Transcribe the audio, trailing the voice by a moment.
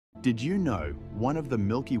Did you know one of the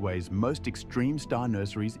Milky Way's most extreme star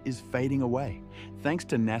nurseries is fading away? Thanks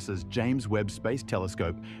to NASA's James Webb Space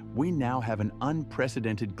Telescope, we now have an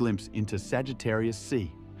unprecedented glimpse into Sagittarius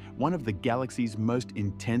C, one of the galaxy's most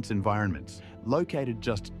intense environments. Located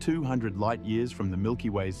just 200 light-years from the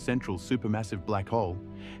Milky Way's central supermassive black hole,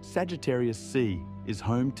 Sagittarius C is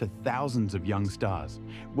home to thousands of young stars.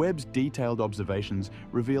 Webb's detailed observations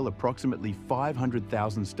reveal approximately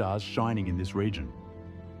 500,000 stars shining in this region.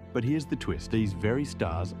 But here's the twist. These very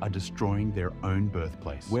stars are destroying their own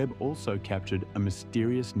birthplace. Webb also captured a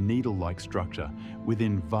mysterious needle-like structure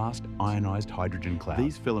within vast ionized hydrogen clouds.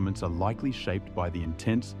 These filaments are likely shaped by the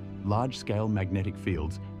intense, large-scale magnetic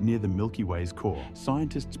fields near the Milky Way's core.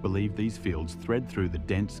 Scientists believe these fields thread through the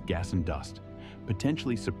dense gas and dust,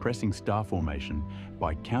 potentially suppressing star formation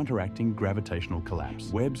by counteracting gravitational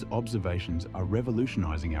collapse. Webb's observations are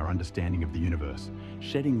revolutionizing our understanding of the universe,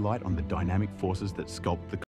 shedding light on the dynamic forces that sculpt the